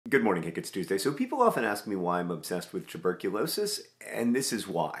Good morning, Hank. It's Tuesday. So people often ask me why I'm obsessed with tuberculosis, and this is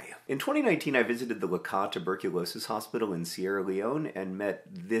why. In 2019, I visited the Lakka Tuberculosis Hospital in Sierra Leone and met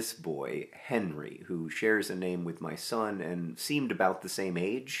this boy, Henry, who shares a name with my son and seemed about the same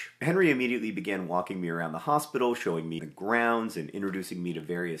age. Henry immediately began walking me around the hospital, showing me the grounds and introducing me to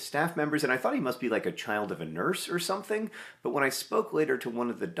various staff members, and I thought he must be like a child of a nurse or something, but when I spoke later to one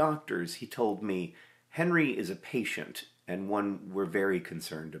of the doctors, he told me, Henry is a patient, and one we're very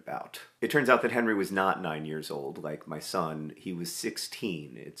concerned about. It turns out that Henry was not 9 years old, like my son. He was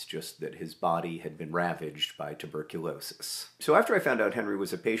 16. It's just that his body had been ravaged by tuberculosis. So after I found out Henry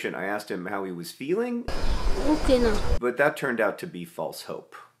was a patient, I asked him how he was feeling. Okay now. But that turned out to be false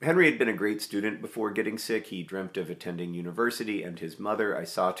hope. Henry had been a great student before getting sick. He dreamt of attending university, and his mother,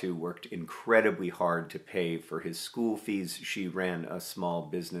 Aisatu, worked incredibly hard to pay for his school fees. She ran a small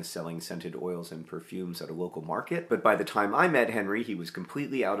business selling scented oils and perfumes at a local market. But by the time I met Henry, he was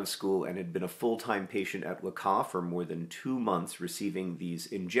completely out of school and had been a full-time patient at Lakka for more than 2 months, receiving these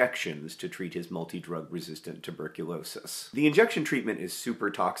injections to treat his multi-drug resistant tuberculosis. The injection treatment is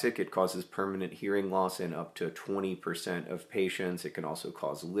super toxic. It causes permanent hearing loss in up to 20% of patients. It can also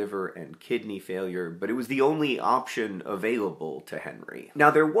cause liver and kidney failure, but it was the only option available to Henry.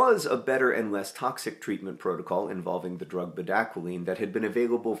 Now, there was a better and less toxic treatment protocol involving the drug bedaquiline that had been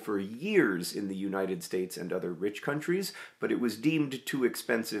available for years in the United States and other rich countries, but it was deemed too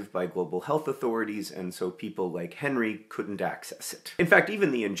expensive by global health authorities, and so people like Henry couldn't access it. In fact,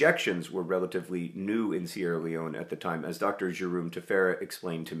 even the injections were relatively new in Sierra Leone at the time, as Dr. Girum Tefera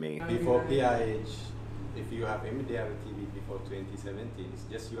explained to me. Before PIH, if you have MDR TB before 2017, it's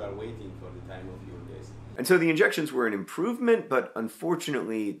just you are waiting for the time of your days. And so the injections were an improvement, but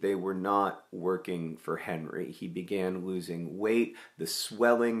unfortunately they were not working for Henry. He began losing weight, the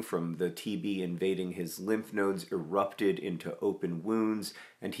swelling from the TB invading his lymph nodes erupted into open wounds,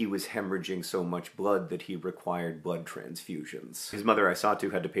 and he was hemorrhaging so much blood that he required blood transfusions. His mother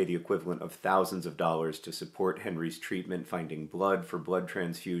Aisatu had to pay the equivalent of thousands of dollars to support Henry's treatment, finding blood for blood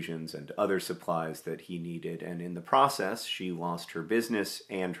transfusions and other supplies that he needed, and in the process, she lost her business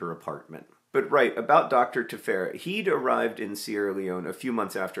and her apartment. But right, about Dr. Tefera, he'd arrived in Sierra Leone a few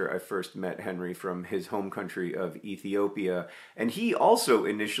months after I first met Henry from his home country of Ethiopia, and he also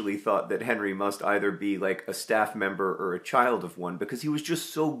initially thought that Henry must either be like a staff member or a child of one, because he was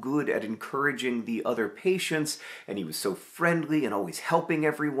just so good at encouraging the other patients, and he was so friendly and always helping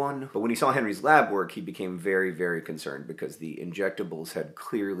everyone. But when he saw Henry's lab work, he became very, very concerned because the injectables had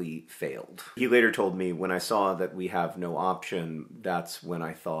clearly failed. He later told me, when I saw that we have no option, that's when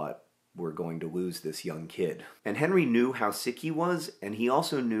I thought, we're going to lose this young kid. And Henry knew how sick he was, and he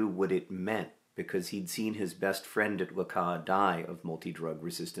also knew what it meant, because he'd seen his best friend at Lakka die of multi-drug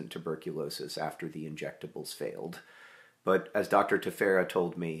resistant tuberculosis after the injectables failed. But as Dr. Tefera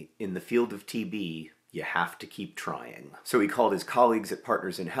told me, in the field of TB, you have to keep trying. So he called his colleagues at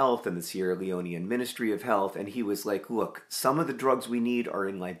Partners in Health and the Sierra Leonean Ministry of Health, and he was like, look, some of the drugs we need are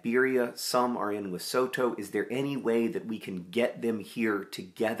in Liberia, some are in Lesotho. Is there any way that we can get them here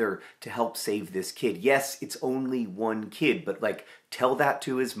together to help save this kid? Yes, it's only one kid, but like, tell that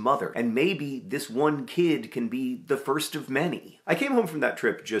to his mother. And maybe this one kid can be the first of many. I came home from that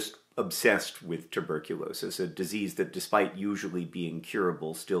trip just obsessed with tuberculosis, a disease that, despite usually being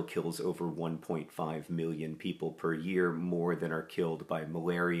curable, still kills over 1.5 million people per year, more than are killed by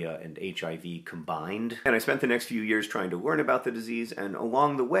malaria and HIV combined. And I spent the next few years trying to learn about the disease, and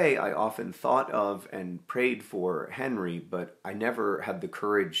along the way I often thought of and prayed for Henry, but I never had the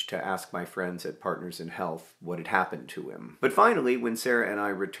courage to ask my friends at Partners in Health what had happened to him. But finally, when Sarah and I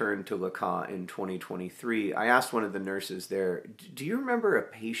returned to Lakka in 2023, I asked one of the nurses there, do you remember a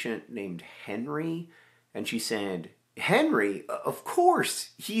patient named Henry? And she said, Henry? Of course!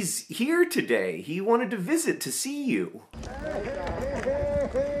 He's here today. He wanted to visit to see you. Hey,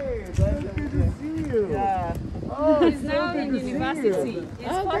 that's good to see you. Yeah. Oh, he's now in university. He's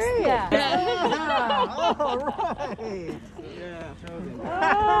great. Yeah. All right.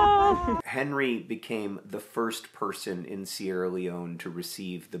 Henry became the first person in Sierra Leone to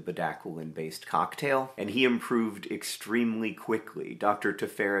receive the bedaquiline-based cocktail, and he improved extremely quickly. Dr.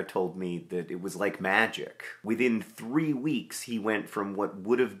 Tefera told me that it was like magic. Within 3 weeks, he went from what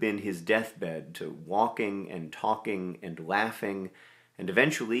would have been his deathbed to walking and talking and laughing, and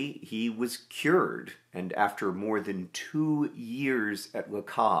eventually he was cured. And after more than 2 years at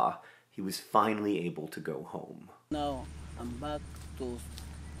Lakka, he was finally able to go home. Now I'm back to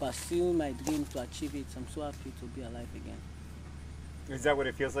pursue my dream to achieve it. I'm so happy to be alive again. Is that what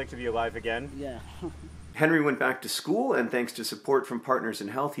it feels like to be alive again? Yeah. Henry went back to school, and thanks to support from Partners in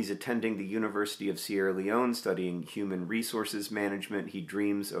Health, he's attending the University of Sierra Leone studying human resources management. He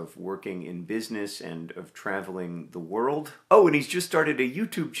dreams of working in business and of traveling the world. Oh, and he's just started a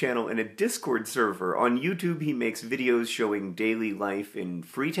YouTube channel and a Discord server. On YouTube, he makes videos showing daily life in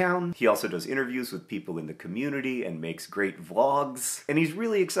Freetown. He also does interviews with people in the community and makes great vlogs. And he's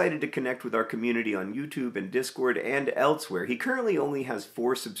really excited to connect with our community on YouTube and Discord and elsewhere. He currently only has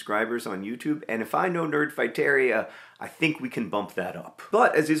 4 subscribers on YouTube, and if I know Nerdfighteria, I think we can bump that up.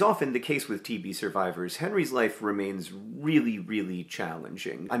 But, as is often the case with TB survivors, Henry's life remains really, really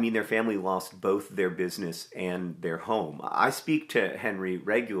challenging. I mean, their family lost both their business and their home. I speak to Henry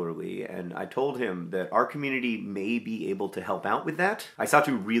regularly, and I told him that our community may be able to help out with that.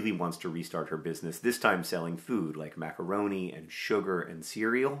 Aisatu really wants to restart her business, this time selling food like macaroni and sugar and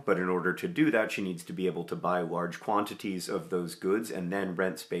cereal. But in order to do that, she needs to be able to buy large quantities of those goods and then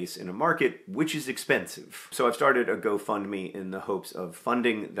rent space in a market, which is expensive. So I've started a GoFundMe in the hopes of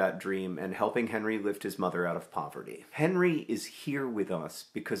funding that dream and helping Henry lift his mother out of poverty. Henry is here with us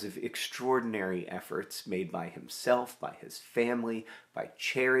because of extraordinary efforts made by himself, by his family, by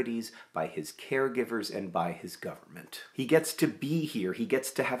charities, by his caregivers, and by his government. He gets to be here, he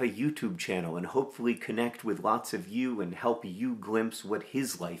gets to have a YouTube channel and hopefully connect with lots of you and help you glimpse what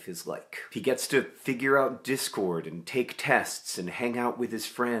his life is like. He gets to figure out Discord and take tests and hang out with his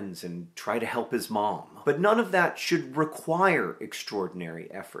friends and try to help his mom. But none of that should require extraordinary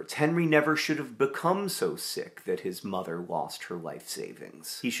efforts. Henry never should have become so sick that his mother lost her life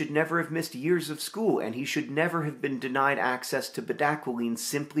savings. He should never have missed years of school, and he should never have been denied access to bedaquiline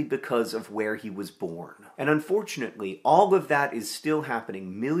simply because of where he was born. And unfortunately, all of that is still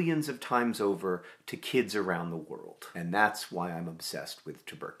happening millions of times over to kids around the world. And that's why I'm obsessed with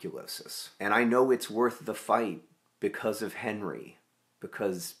tuberculosis. And I know it's worth the fight because of Henry,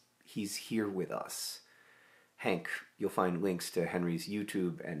 because he's here with us. Hank, you'll find links to Henry's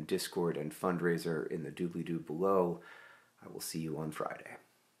YouTube and Discord and fundraiser in the doobly-doo below. I will see you on Friday.